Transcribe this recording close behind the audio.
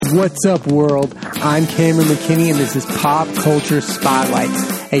What's up, world? I'm Cameron McKinney, and this is Pop Culture Spotlight,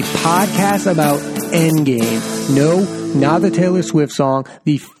 a podcast about Endgame. No, not the Taylor Swift song,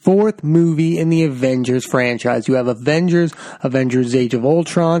 the fourth movie in the Avengers franchise. You have Avengers, Avengers Age of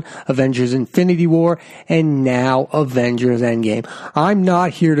Ultron, Avengers Infinity War, and now Avengers Endgame. I'm not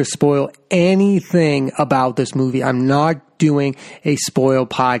here to spoil anything about this movie. I'm not doing a spoil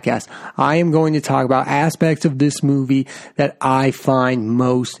podcast. I am going to talk about aspects of this movie that I find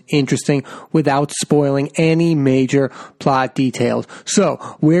most interesting without spoiling any major plot details. So,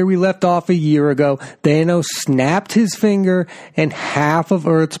 where we left off a year ago, Thanos snapped his finger and half of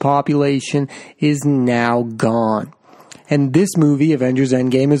Earth's population is now gone. And this movie, Avengers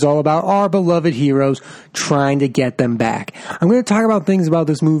Endgame, is all about our beloved heroes trying to get them back. I'm going to talk about things about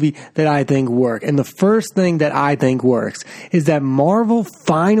this movie that I think work. And the first thing that I think works is that Marvel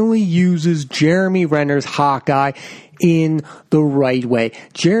finally uses Jeremy Renner's Hawkeye in the right way.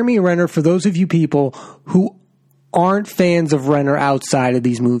 Jeremy Renner, for those of you people who aren't fans of Renner outside of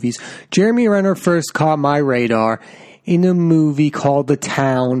these movies, Jeremy Renner first caught my radar in a movie called The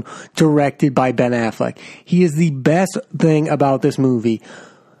Town, directed by Ben Affleck. He is the best thing about this movie.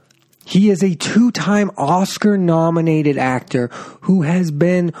 He is a two-time Oscar-nominated actor who has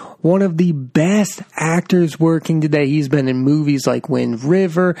been one of the best actors working today. He's been in movies like Wind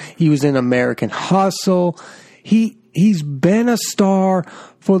River. He was in American Hustle. He's been a star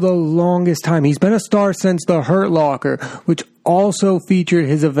for the longest time. He's been a star since The Hurt Locker, which also featured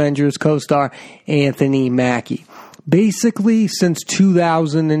his Avengers co-star Anthony Mackie. Basically, since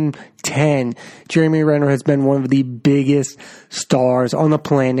 2010, Jeremy Renner has been one of the biggest stars on the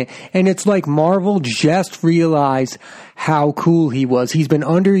planet. And it's like Marvel just realized how cool he was. He's been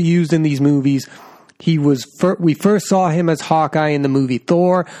underused in these movies. We first saw him as Hawkeye in the movie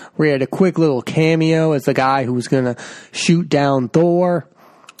Thor, where he had a quick little cameo as the guy who was going to shoot down Thor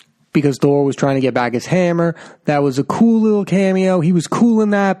because Thor was trying to get back his hammer. That was a cool little cameo. He was cool in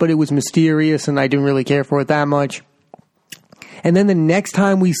that, but it was mysterious, and I didn't really care for it that much. And then the next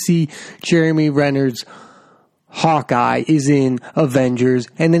time we see Jeremy Renner's Hawkeye is in Avengers,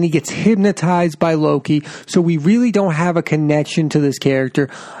 and then he gets hypnotized by Loki, so we really don't have a connection to this character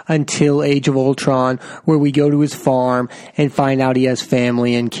until Age of Ultron, where we go to his farm and find out he has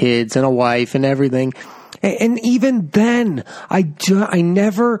family and kids and a wife and everything. And even then, I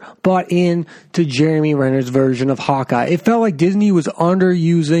never bought in to Jeremy Renner's version of Hawkeye. It felt like Disney was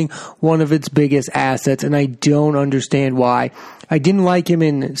underusing one of its biggest assets, and I don't understand why. I didn't like him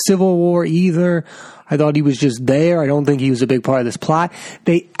in Civil War either. I thought he was just there. I don't think he was a big part of this plot.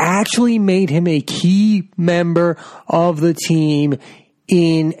 They actually made him a key member of the team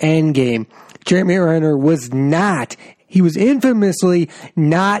in Endgame. Jeremy Renner was not. He was infamously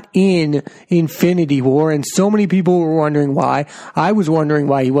not in Infinity War, and so many people were wondering why. I was wondering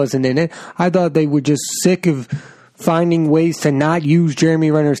why he wasn't in it. I thought they were just sick of finding ways to not use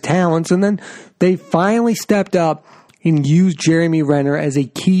Jeremy Renner's talents, and then they finally stepped up and used Jeremy Renner as a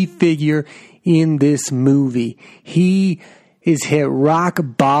key figure in this movie. He is hit rock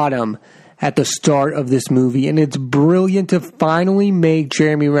bottom at the start of this movie, and it's brilliant to finally make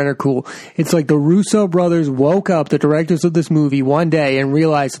Jeremy Renner cool. It's like the Russo brothers woke up, the directors of this movie, one day and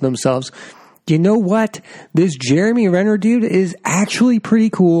realized to themselves, you know what? This Jeremy Renner dude is actually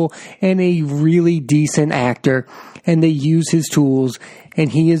pretty cool and a really decent actor, and they use his tools,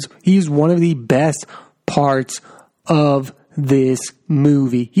 and he is one of the best parts of this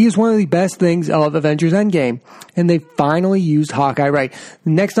movie. He is one of the best things of Avengers Endgame, and they finally used Hawkeye right.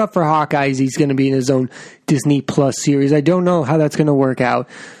 Next up for Hawkeye is he's going to be in his own Disney Plus series. I don't know how that's going to work out.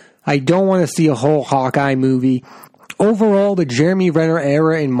 I don't want to see a whole Hawkeye movie. Overall, the Jeremy Renner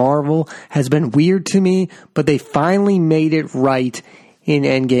era in Marvel has been weird to me, but they finally made it right in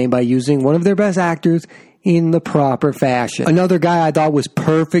Endgame by using one of their best actors in the proper fashion. Another guy I thought was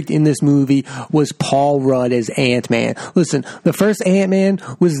perfect in this movie was Paul Rudd as Ant-Man. Listen, the first Ant-Man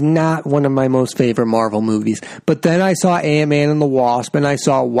was not one of my most favorite Marvel movies, but then I saw Ant-Man and the Wasp, and I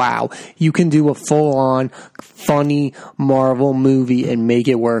saw, wow, you can do a full-on, funny Marvel movie and make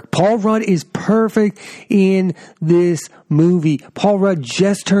it work. Paul Rudd is perfect in this movie. Paul Rudd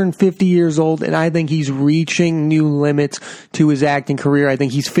just turned 50 years old, and I think he's reaching new limits to his acting career. I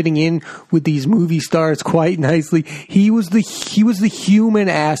think he's fitting in with these movie stars quite nicely. He was the human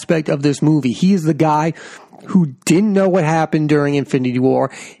aspect of this movie. He is the guy who didn't know what happened during Infinity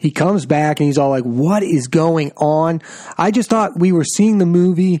War. He comes back and he's all like, what is going on? I just thought we were seeing the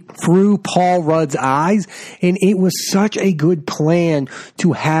movie through Paul Rudd's eyes, and it was such a good plan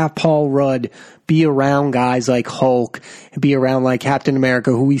to have Paul Rudd be around guys like Hulk and be around like Captain America,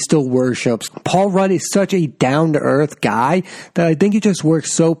 who he still worships. Paul Rudd is such a down-to-earth guy that I think it just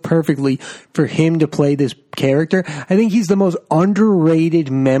works so perfectly for him to play this character. I think he's the most underrated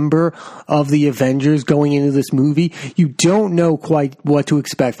member of the Avengers going into this movie. You don't know quite what to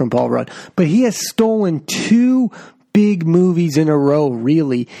expect from Paul Rudd, but he has stolen 2 big movies in a row,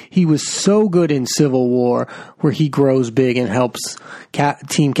 really. He was so good in Civil War, where he grows big and helps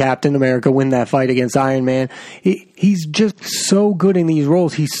Team Captain America win that fight against Iron Man. He's just so good in these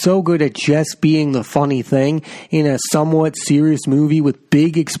roles. He's so good at just being the funny thing in a somewhat serious movie with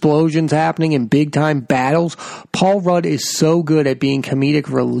big explosions happening and big-time battles. Paul Rudd is so good at being comedic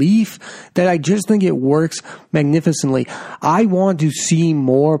relief that I just think it works magnificently. I want to see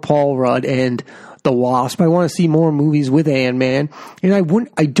more Paul Rudd and the Wasp. I want to see more movies with Ant-Man. And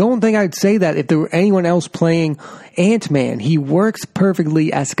I don't think I'd say that if there were anyone else playing Ant-Man. He works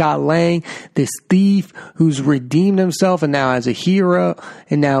perfectly as Scott Lang, this thief who's redeemed himself and now has a hero,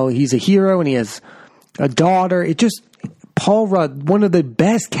 and now he's a hero and he has a daughter. Paul Rudd, one of the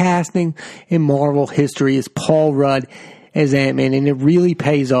best casting in Marvel history is Paul Rudd as Ant-Man, and it really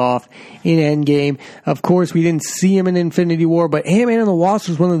pays off in Endgame. Of course, we didn't see him in Infinity War, but Ant-Man and the Wasp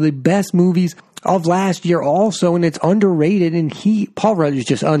was one of the best movies of last year also, and it's underrated, and Paul Rudd is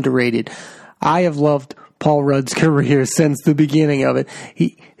just underrated. I have loved Paul Rudd's career since the beginning of it.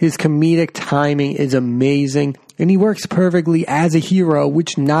 His comedic timing is amazing, and he works perfectly as a hero,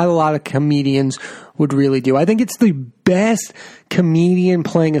 which not a lot of comedians would really do. I think it's the best comedian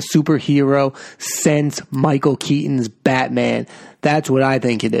playing a superhero since Michael Keaton's Batman. That's what I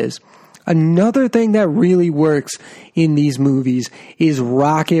think it is. Another thing that really works in these movies is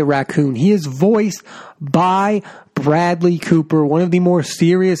Rocket Raccoon. He is voiced by Bradley Cooper, one of the more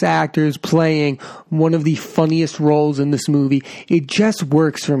serious actors playing one of the funniest roles in this movie. It just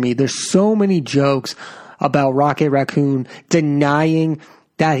works for me. There's so many jokes about Rocket Raccoon denying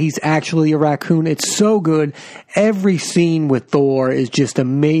that he's actually a raccoon. It's so good. Every scene with Thor is just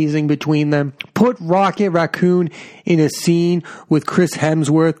amazing between them. Put Rocket Raccoon in a scene with Chris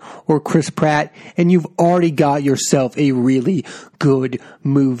Hemsworth or Chris Pratt, and you've already got yourself a really good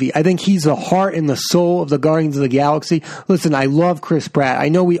movie. I think he's the heart and the soul of the Guardians of the Galaxy. Listen, I love Chris Pratt. I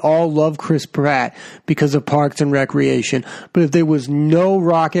know we all love Chris Pratt because of Parks and Recreation, but if there was no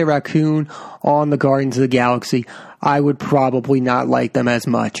Rocket Raccoon on the Guardians of the Galaxy, I would probably not like them as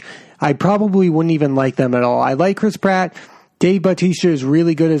much. I probably wouldn't even like them at all. I like Chris Pratt. Dave Bautista is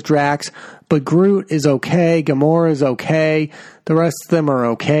really good as Drax, but Groot is okay. Gamora is okay. The rest of them are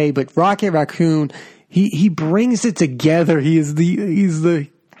okay, but Rocket Raccoon, he brings it together. He's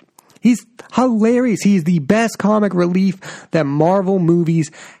hilarious. He's the best comic relief that Marvel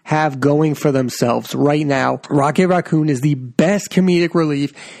movies have going for themselves right now. Rocket Raccoon is the best comedic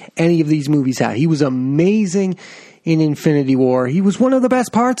relief any of these movies have. He was amazing in Infinity War. He was one of the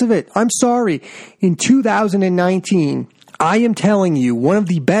best parts of it. I'm sorry. In 2019, I am telling you, one of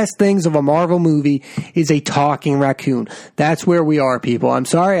the best things of a Marvel movie is a talking raccoon. That's where we are, people. I'm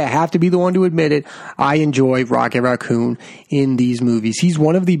sorry, I have to be the one to admit it. I enjoy Rocket Raccoon in these movies. He's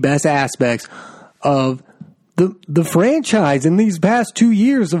one of the best aspects of the franchise in these past 2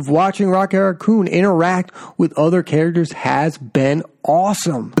 years of watching Rocket Raccoon interact with other characters has been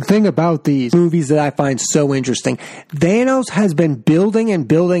awesome. The thing about these movies that I find so interesting, Thanos has been building and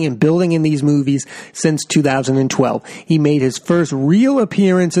building and building in these movies since 2012. He made his first real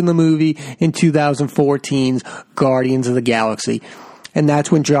appearance in the movie in 2014's Guardians of the Galaxy. And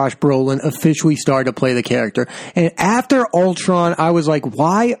that's when Josh Brolin officially started to play the character. And after Ultron, I was like,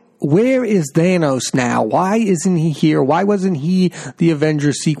 where is Thanos now? Why isn't he here? Why wasn't he the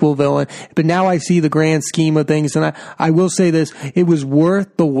Avengers sequel villain? But now I see the grand scheme of things, and I will say this, it was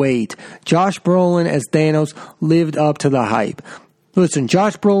worth the wait. Josh Brolin as Thanos lived up to the hype. Listen,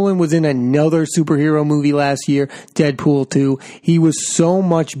 Josh Brolin was in another superhero movie last year, Deadpool 2. He was so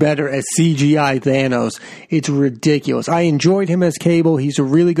much better as CGI Thanos. It's ridiculous. I enjoyed him as Cable. He's a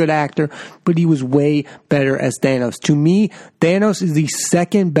really good actor, but he was way better as Thanos. To me, Thanos is the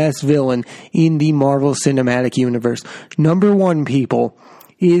second best villain in the Marvel Cinematic Universe. Number one, people,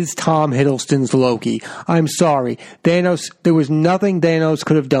 is Tom Hiddleston's Loki. I'm sorry. Thanos, there was nothing Thanos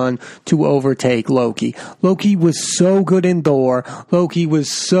could have done to overtake Loki. Loki was so good in Thor. Loki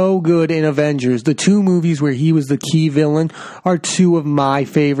was so good in Avengers. The 2 movies where he was the key villain are 2 of my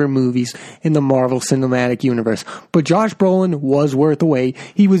favorite movies in the Marvel Cinematic Universe. But Josh Brolin was worth the wait.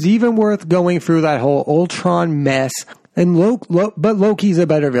 He was even worth going through that whole Ultron mess And but Loki's a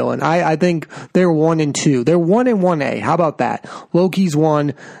better villain. I think they're 1 and 2. They're 1 and 1A. How about that? Loki's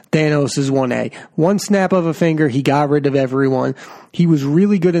 1, Thanos is 1A. One snap of a finger, he got rid of everyone. He was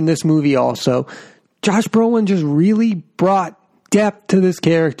really good in this movie also. Josh Brolin just really brought depth to this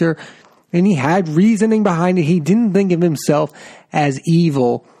character, and he had reasoning behind it. He didn't think of himself as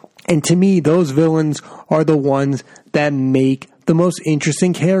evil. And to me, those villains are the ones that make the most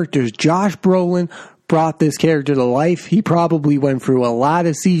interesting characters. Josh Brolin brought this character to life. He probably went through a lot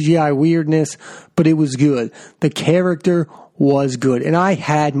of CGI weirdness, but it was good. The character was good. And I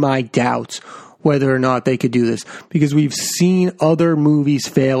had my doubts whether or not they could do this, because we've seen other movies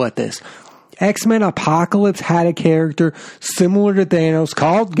fail at this. X-Men Apocalypse had a character similar to Thanos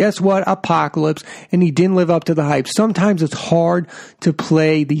called, guess what, Apocalypse, and he didn't live up to the hype. Sometimes it's hard to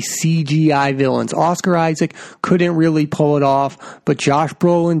play the CGI villains. Oscar Isaac couldn't really pull it off, but Josh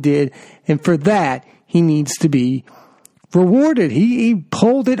Brolin did, and for that, he needs to be rewarded. He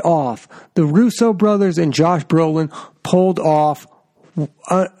pulled it off. The Russo brothers and Josh Brolin pulled off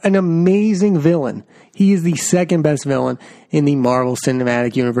an amazing villain. He is the second best villain in the Marvel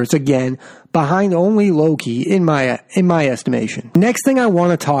Cinematic Universe. Again, behind only Loki in my estimation. Next thing I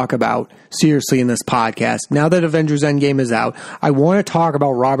want to talk about, seriously, in this podcast, now that Avengers Endgame is out, I want to talk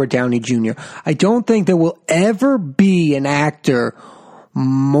about Robert Downey Jr. I don't think there will ever be an actor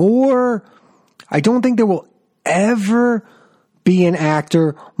more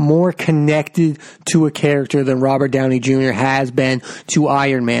connected to a character than Robert Downey Jr. has been to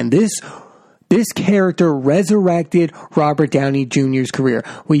Iron Man. This character resurrected Robert Downey Jr.'s career.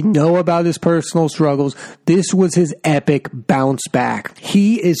 We know about his personal struggles. This was his epic bounce back.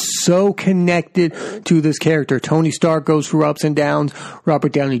 He is so connected to this character. Tony Stark goes through ups and downs.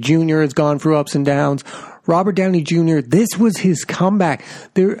 Robert Downey Jr. has gone through ups and downs. Robert Downey Jr., this was his comeback.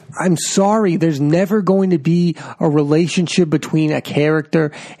 I'm sorry, there's never going to be a relationship between a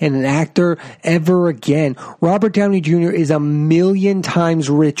character and an actor ever again. Robert Downey Jr. is 1,000,000 times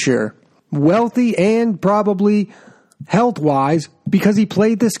richer, wealthy, and probably health-wise because he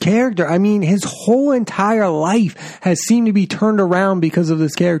played this character. I mean, his whole entire life has seemed to be turned around because of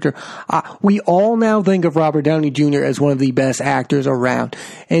this character. We all now think of Robert Downey Jr. as one of the best actors around.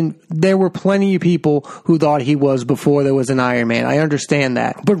 And there were plenty of people who thought he was before there was an Iron Man. I understand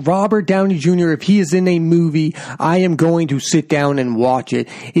that. But Robert Downey Jr., if he is in a movie, I am going to sit down and watch it.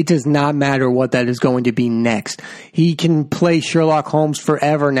 It does not matter what that is going to be next. He can play Sherlock Holmes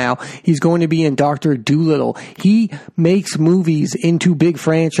forever now. He's going to be in Dr. Dolittle. He makes movies into big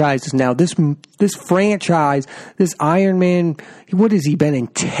franchises now. This franchise, this Iron Man, what has he been in?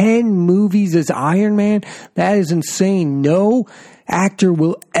 10 movies as Iron Man? That is insane. No actor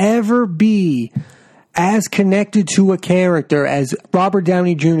will ever be as connected to a character as Robert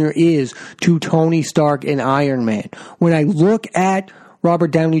Downey Jr. is to Tony Stark and Iron Man. When I look at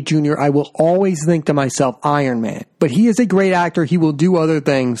Robert Downey Jr., I will always think to myself, Iron Man. But he is a great actor. He will do other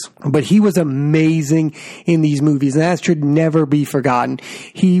things. But he was amazing in these movies, and that should never be forgotten.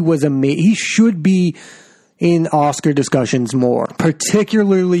 He was amazing. He should be in Oscar discussions more,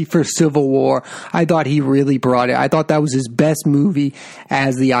 particularly for Civil War. I thought he really brought it. I thought that was his best movie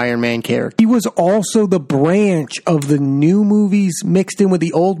as the Iron Man character. He was also the branch of the new movies mixed in with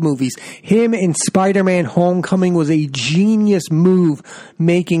the old movies. Him in Spider-Man Homecoming was a genius move,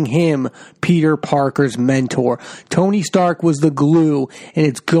 making him Peter Parker's mentor. Tony Stark was the glue, and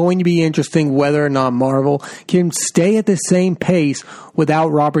it's going to be interesting whether or not Marvel can stay at the same pace without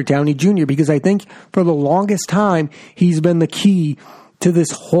Robert Downey Jr., because I think for the longest time, he's been the key to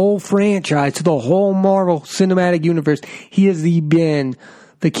this whole franchise, to the whole Marvel Cinematic Universe. He has been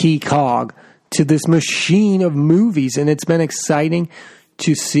the key cog to this machine of movies, and it's been exciting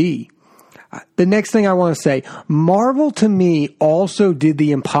to see. The next thing I want to say, Marvel to me also did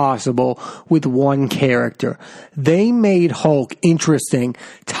the impossible with one character. They made Hulk interesting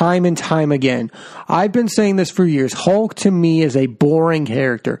time and time again. I've been saying this for years. Hulk to me is a boring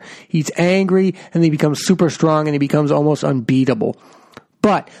character. He's angry and he becomes super strong and he becomes almost unbeatable.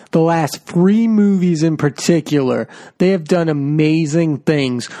 But the last 3 movies in particular, they have done amazing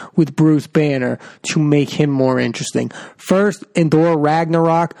things with Bruce Banner to make him more interesting. First, in Thor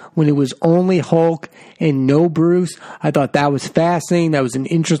Ragnarok, when it was only Hulk and no Bruce, I thought that was fascinating. That was an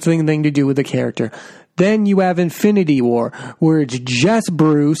interesting thing to do with the character. Then you have Infinity War, where it's just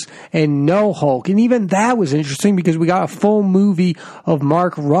Bruce and no Hulk. And even that was interesting because we got a full movie of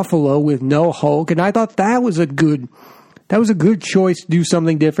Mark Ruffalo with no Hulk. And I thought that was a good choice to do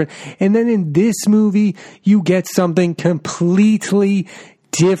something different. And then in this movie, you get something completely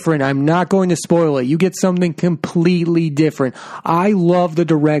different. I'm not going to spoil it. You get something completely different. I love the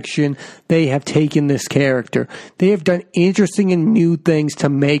direction they have taken this character. They have done interesting and new things to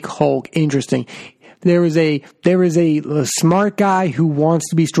make Hulk interesting. There is a smart guy who wants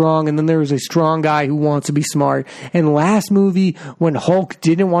to be strong, and then there is a strong guy who wants to be smart. And last movie, when Hulk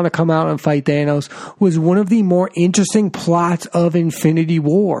didn't want to come out and fight Thanos, was one of the more interesting plots of Infinity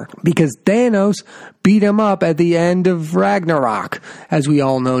War, because Thanos beat him up at the end of Ragnarok, as we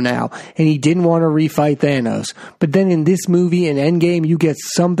all know now, and he didn't want to refight Thanos. But then in this movie, in Endgame, you get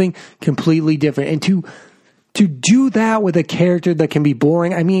something completely different. And to do that with a character that can be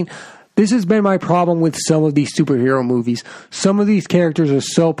boring, I mean, this has been my problem with some of these superhero movies. Some of these characters are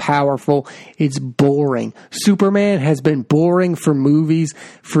so powerful, it's boring. Superman has been boring for movies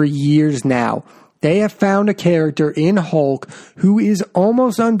for years now. They have found a character in Hulk who is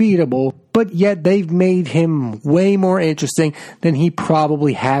almost unbeatable, but yet they've made him way more interesting than he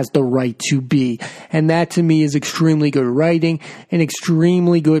probably has the right to be. And that to me is extremely good writing, an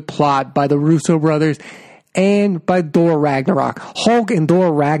extremely good plot by the Russo brothers, and by Thor Ragnarok. Hulk and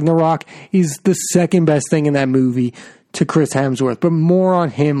Thor Ragnarok is the second best thing in that movie to Chris Hemsworth, but more on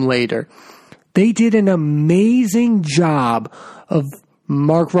him later. They did an amazing job of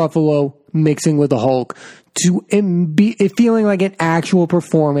Mark Ruffalo mixing with the Hulk to be feeling like an actual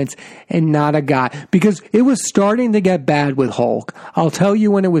performance and not a guy, because it was starting to get bad with Hulk. I'll tell you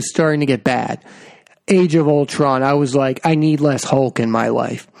when it was starting to get bad. Age of Ultron, I was like, I need less Hulk in my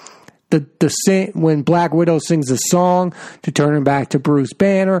life. When Black Widow sings a song to turn him back to Bruce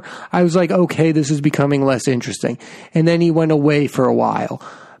Banner, I was like, okay, this is becoming less interesting. And then he went away for a while.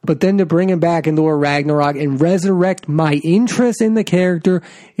 But then to bring him back in Thor Ragnarok and resurrect my interest in the character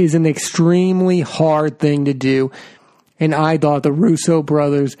is an extremely hard thing to do. And I thought the Russo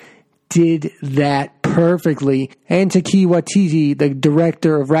brothers did that perfectly. And Taika Waititi, the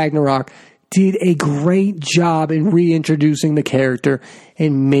director of Ragnarok, did a great job in reintroducing the character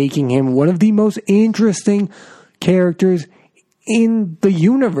and making him one of the most interesting characters in the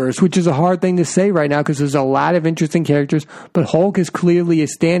universe, which is a hard thing to say right now because there's a lot of interesting characters, but Hulk is clearly a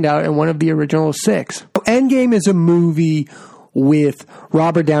standout and one of the original 6. Endgame is a movie with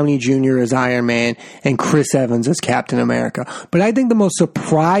Robert Downey Jr. as Iron Man and Chris Evans as Captain America. But I think the most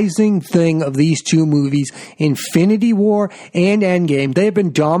surprising thing of these two movies, Infinity War and Endgame, they have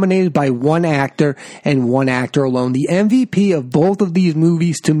been dominated by one actor and one actor alone. The MVP of both of these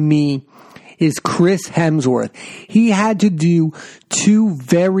movies to me is Chris Hemsworth. He had to do two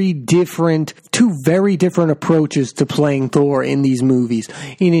very different approaches to playing Thor in these movies.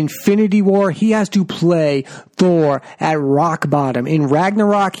 In Infinity War, he has to play Thor at rock bottom. In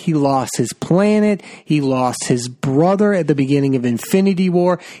Ragnarok, he lost his planet. He lost his brother at the beginning of Infinity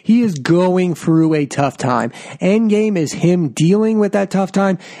War. He is going through a tough time. Endgame is him dealing with that tough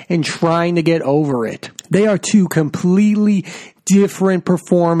time and trying to get over it. They are two completely different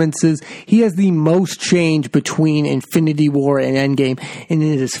performances. He has the most change between Infinity War and Endgame, and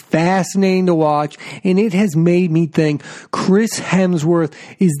it is fascinating to watch, and it has made me think Chris Hemsworth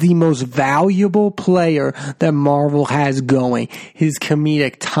is the most valuable player that Marvel has going. His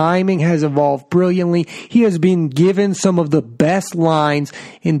comedic timing has evolved brilliantly. He has been given some of the best lines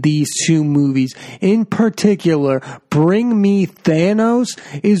in these two movies. In particular, "Bring me Thanos"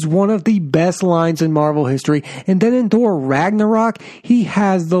 is one of the best lines in Marvel history. And then in Thor Ragnarok, he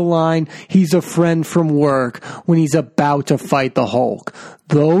has the line, "He's a friend from work," when he's about to fight the Hulk.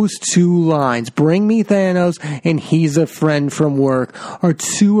 Those two lines, "Bring me Thanos" and "He's a friend from work," are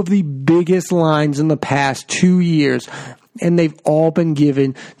two of the biggest lines in the past 2 years. And they've all been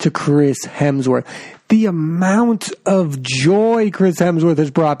given to Chris Hemsworth. The amount of joy Chris Hemsworth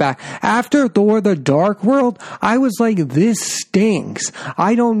has brought back. After Thor The Dark World, I was like, this stinks.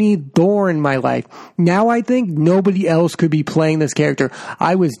 I don't need Thor in my life. Now I think nobody else could be playing this character.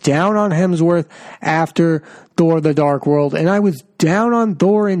 I was down on Hemsworth after Thor The Dark World, and I was down on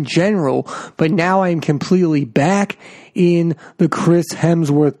Thor in general, but now I'm completely back in the Chris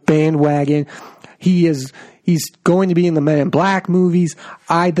Hemsworth bandwagon. He's going to be in the Men in Black movies.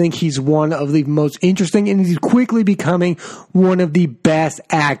 I think he's one of the most interesting, and he's quickly becoming one of the best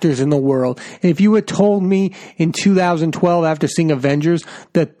actors in the world. And if you had told me in 2012, after seeing Avengers,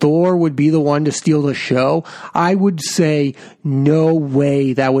 that Thor would be the one to steal the show, I would say no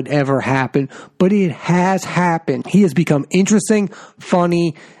way that would ever happen. But it has happened. He has become interesting,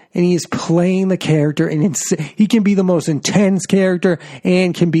 funny, and he is playing the character, and he can be the most intense character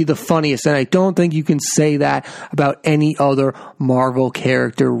and can be the funniest. And I don't think you can say that about any other Marvel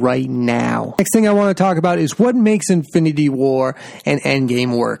character right now. Next thing I want to talk about is what makes Infinity War and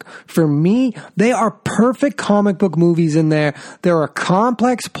Endgame work. For me, they are perfect comic book movies in there. There are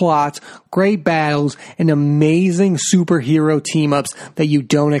complex plots, great battles, and amazing superhero team-ups that you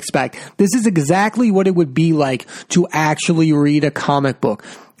don't expect. This is exactly what it would be like to actually read a comic book.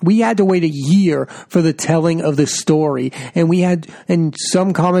 We had to wait a year for the telling of the story, and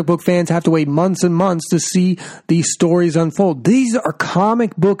some comic book fans have to wait months and months to see these stories unfold. These are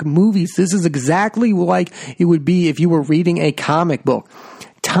comic book movies. This is exactly like it would be if you were reading a comic book.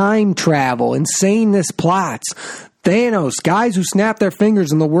 Time travel, insaneness plots, Thanos, guys who snap their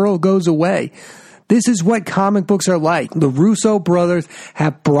fingers and the world goes away. This is what comic books are like. The Russo brothers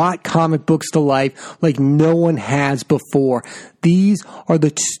have brought comic books to life like no one has before. These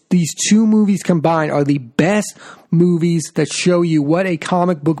two movies combined are the best movies that show you what a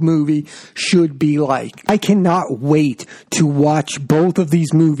comic book movie should be like. I cannot wait to watch both of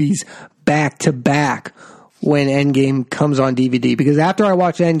these movies back to back when Endgame comes on DVD, because after I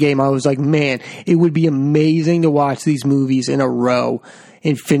watched Endgame, I was like, man, it would be amazing to watch these movies in a row.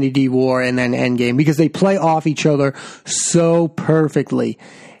 Infinity War and then Endgame, because they play off each other so perfectly,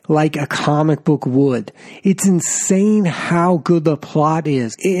 like a comic book would. It's insane how good the plot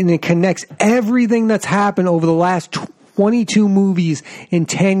is, and it connects everything that's happened over the last 22 movies in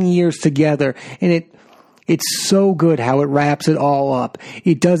 10 years together, and it's so good how it wraps it all up.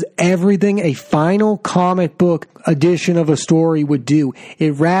 It does everything a final comic book edition of a story would do.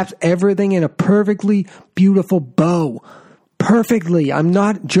 It wraps everything in a perfectly beautiful bow. Perfectly. I'm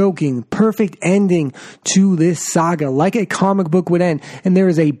not joking. Perfect ending to this saga, like a comic book would end. And there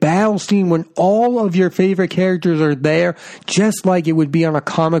is a battle scene when all of your favorite characters are there, just like it would be on a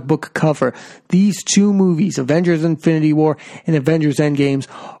comic book cover. These two movies, Avengers Infinity War and Avengers Endgames,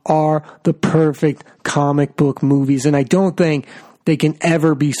 are the perfect comic book movies. And I don't think they can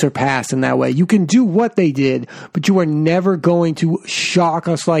ever be surpassed in that way. You can do what they did, but you are never going to shock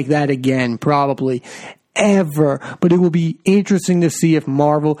us like that again, probably. Ever. But it will be interesting to see if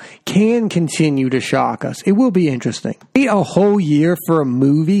Marvel can continue to shock us. It will be interesting. Wait a whole year for a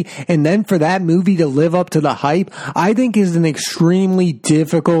movie and then for that movie to live up to the hype, I think is an extremely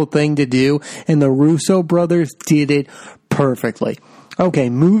difficult thing to do, and the Russo brothers did it perfectly. Okay,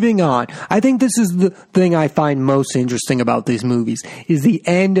 moving on. I think this is the thing I find most interesting about these movies, is the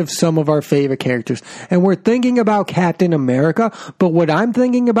end of some of our favorite characters. And we're thinking about Captain America, but what I'm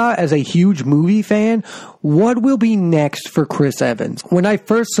thinking about as a huge movie fan, what will be next for Chris Evans? When I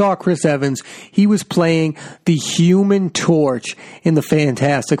first saw Chris Evans, he was playing the Human Torch in the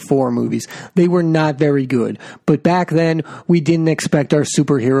Fantastic Four movies. They were not very good, but back then we didn't expect our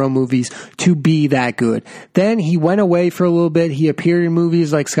superhero movies to be that good. Then he went away for a little bit. He appeared in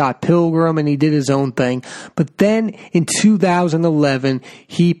movies like Scott Pilgrim and he did his own thing. But then in 2011,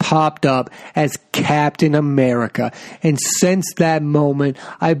 he popped up as Captain America. And since that moment,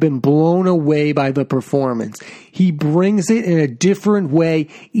 I've been blown away by the performance. He brings it in a different way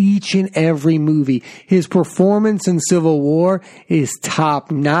each and every movie. His performance in Civil War is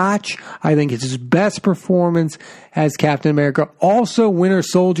top notch. I think it's his best performance as Captain America. Also, Winter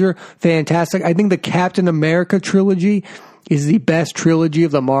Soldier, fantastic. I think the Captain America trilogy is the best trilogy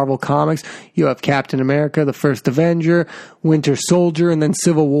of the Marvel Comics. You have Captain America, the First Avenger, Winter Soldier, and then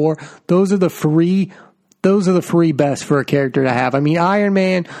Civil War. Those are the three best for a character to have. I mean, Iron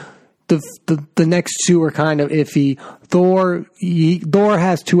Man, the next two are kind of iffy. Thor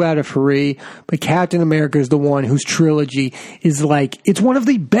has 2 out of 3, but Captain America is the one whose trilogy is like, it's one of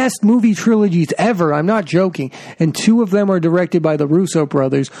the best movie trilogies ever. I'm not joking. And 2 of them are directed by the Russo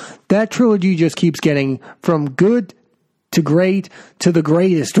brothers. That trilogy just keeps getting from good to great to the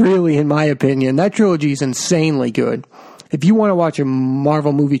greatest, really, in my opinion. That trilogy is insanely good if you want to watch a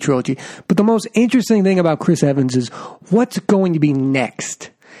Marvel movie trilogy. But the most interesting thing about Chris Evans is what's going to be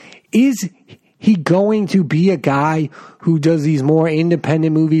next. Is he going to be a guy who does these more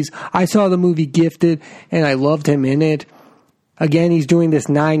independent movies? I saw the movie Gifted, and I loved him in it. Again, he's doing this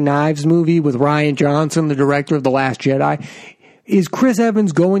Nine Knives movie with Rian Johnson, the director of The Last Jedi. Is Chris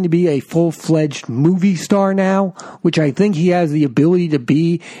Evans going to be a full-fledged movie star now, which I think he has the ability to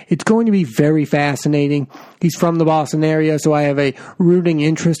be? It's going to be very fascinating. He's from the Boston area, so I have a rooting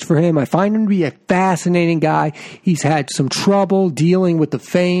interest for him. I find him to be a fascinating guy. He's had some trouble dealing with the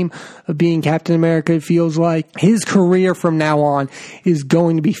fame of being Captain America, it feels like. His career from now on is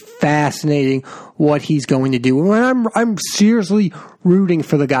going to be fascinating, what he's going to do. And I'm seriously rooting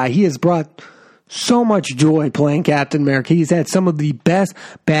for the guy. He has brought so much joy playing Captain America. He's had some of the best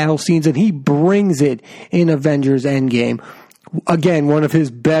battle scenes, and he brings it in Avengers Endgame. Again, one of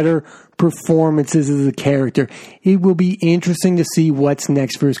his better performances as a character. It will be interesting to see what's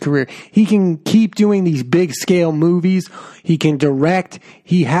next for his career. He can keep doing these big scale movies. He can direct.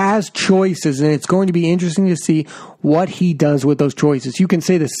 He has choices, and it's going to be interesting to see what he does with those choices. You can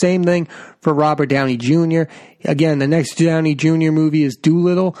say the same thing for Robert Downey Jr. Again, the next Downey Jr. movie is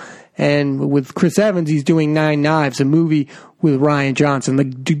Doolittle, and with Chris Evans, he's doing Nine Knives, a movie with Rian Johnson, the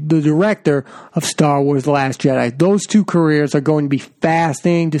director of Star Wars The Last Jedi. Those two careers are going to be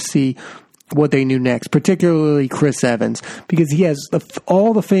fascinating to see what they do next, particularly Chris Evans, because he has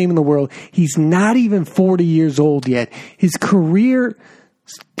all the fame in the world. He's not even 40 years old yet. His career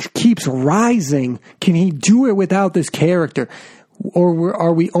keeps rising. Can he do it without this character? Or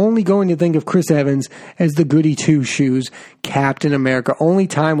are we only going to think of Chris Evans as the goody two-shoes Captain America? Only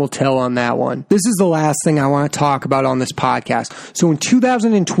time will tell on that one. This is the last thing I want to talk about on this podcast. So in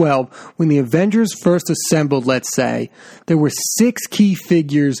 2012, when the Avengers first assembled, let's say, there were 6 key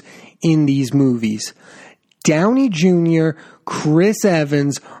figures in these movies. Downey Jr., Chris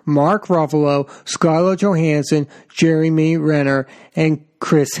Evans, Mark Ruffalo, Scarlett Johansson, Jeremy Renner, and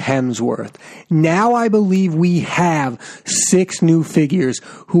Chris Hemsworth. Now I believe we have 6 new figures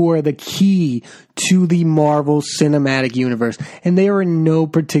who are the key to the Marvel Cinematic Universe, and they are in no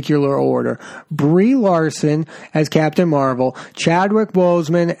particular order. Brie Larson as Captain Marvel, Chadwick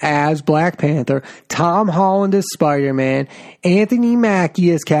Boseman as Black Panther, Tom Holland as Spider-Man, Anthony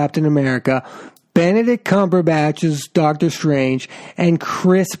Mackie as Captain America, Benedict Cumberbatch as Doctor Strange, and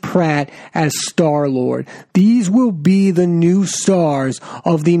Chris Pratt as Star-Lord. These will be the new stars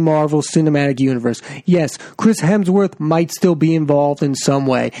of the Marvel Cinematic Universe. Yes, Chris Hemsworth might still be involved in some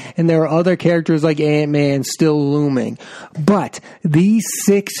way, and there are other characters like Ant-Man still looming. But these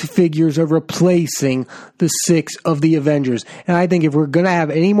 6 figures are replacing the 6 of the Avengers. And I think if we're going to have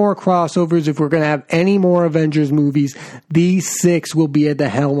any more crossovers, if we're going to have any more Avengers movies, these 6 will be at the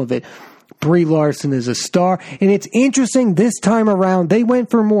helm of it. Brie Larson is a star, and it's interesting this time around, they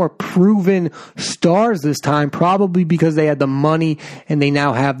went for more proven stars this time, probably because they had the money and they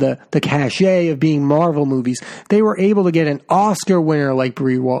now have the cachet of being Marvel movies. They were able to get an Oscar winner like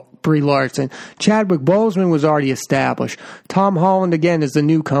Brie Larson. Chadwick Boseman was already established. Tom Holland, again, is the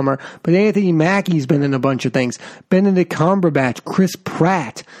newcomer, but Anthony Mackie's been in a bunch of things. Benedict Cumberbatch, Chris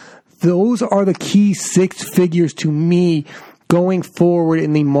Pratt. Those are the key 6 figures to me going forward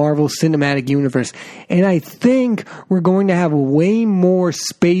in the Marvel Cinematic Universe. And I think we're going to have way more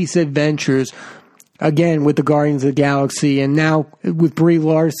space adventures, again, with the Guardians of the Galaxy, and now with Brie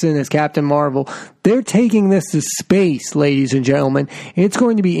Larson as Captain Marvel. They're taking this to space, ladies and gentlemen. And it's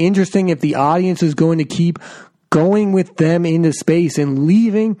going to be interesting if the audience is going to keep going with them into space and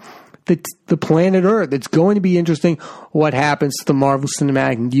leaving the planet Earth. It's going to be interesting what happens to the Marvel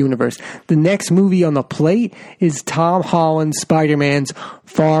Cinematic Universe. The next movie on the plate is Tom Holland's Spider-Man's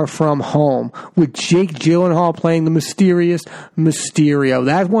Far From Home, with Jake Gyllenhaal playing the mysterious Mysterio.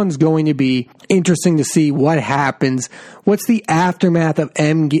 That one's going to be interesting to see what happens. What's the aftermath of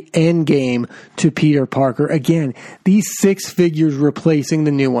Endgame to Peter Parker? Again, these 6 figures replacing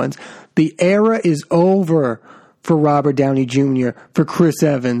the new ones. The era is over for Robert Downey Jr., for Chris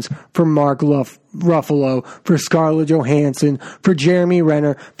Evans, for Mark Ruffalo, for Scarlett Johansson, for Jeremy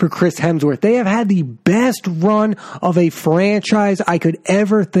Renner, for Chris Hemsworth. They have had the best run of a franchise I could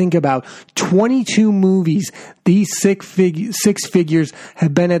ever think about. 22 movies these 6 figures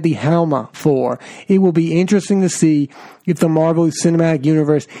have been at the helm for. It will be interesting to see if the Marvel Cinematic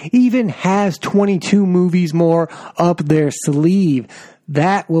Universe even has 22 movies more up their sleeve.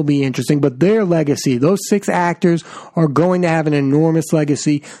 That will be interesting, but their legacy, those 6 actors are going to have an enormous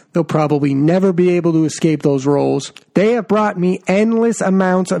legacy. They'll probably never be able to escape those roles. They have brought me endless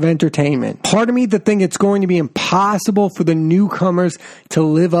amounts of entertainment. Part of me to think it's going to be impossible for the newcomers to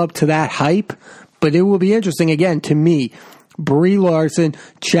live up to that hype, but it will be interesting, again, to me. Brie Larson,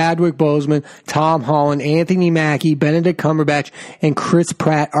 Chadwick Boseman, Tom Holland, Anthony Mackie, Benedict Cumberbatch, and Chris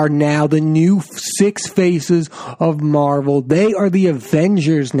Pratt are now the new 6 faces of Marvel. They are the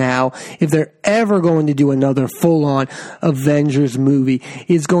Avengers now. If they're ever going to do another full-on Avengers movie,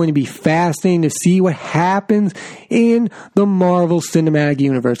 it's going to be fascinating to see what happens in the Marvel Cinematic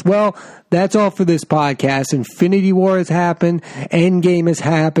Universe. Well, that's all for this podcast. Infinity War has happened. Endgame has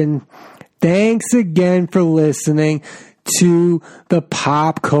happened. Thanks again for listening to the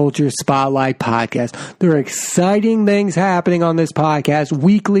Pop Culture Spotlight podcast. There are exciting things happening on this podcast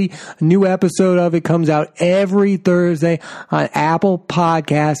weekly. A new episode of it comes out every Thursday on Apple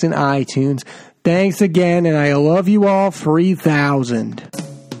Podcasts and iTunes. Thanks again, and I love you all 3,000.